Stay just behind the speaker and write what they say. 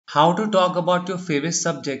How to talk about your favorite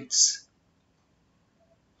subjects.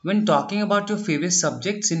 When talking about your favorite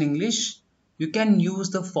subjects in English, you can use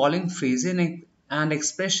the following phrases and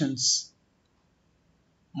expressions.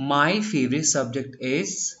 My favorite subject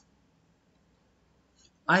is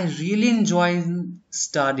I really enjoy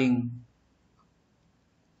studying.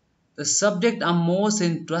 The subject I'm most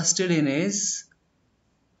interested in is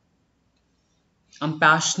I'm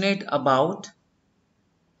passionate about.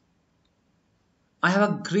 I have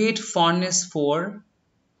a great fondness for.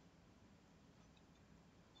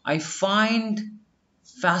 I find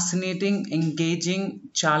fascinating, engaging,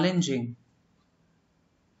 challenging.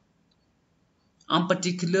 I'm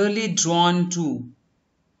particularly drawn to.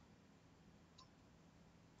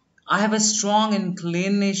 I have a strong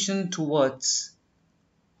inclination towards.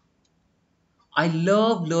 I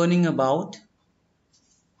love learning about.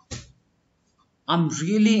 I'm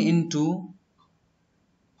really into.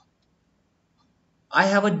 I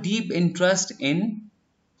have a deep interest in.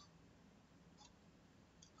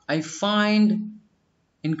 I find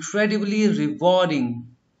incredibly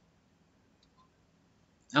rewarding.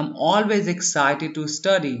 I'm always excited to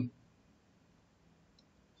study.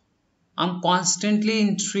 I'm constantly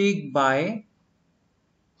intrigued by.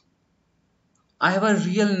 I have a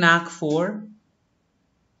real knack for.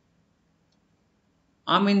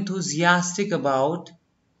 I'm enthusiastic about.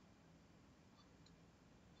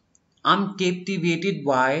 I'm captivated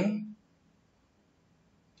by.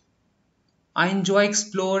 I enjoy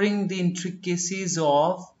exploring the intricacies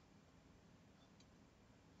of.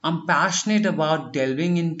 I'm passionate about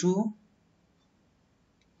delving into.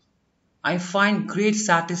 I find great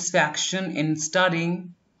satisfaction in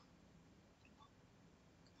studying.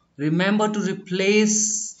 Remember to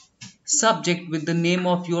replace subject with the name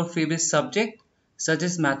of your favorite subject, such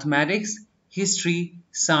as mathematics, history,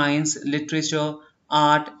 science, literature,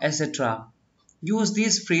 art, etc. Use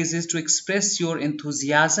these phrases to express your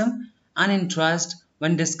enthusiasm and interest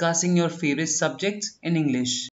when discussing your favorite subjects in English.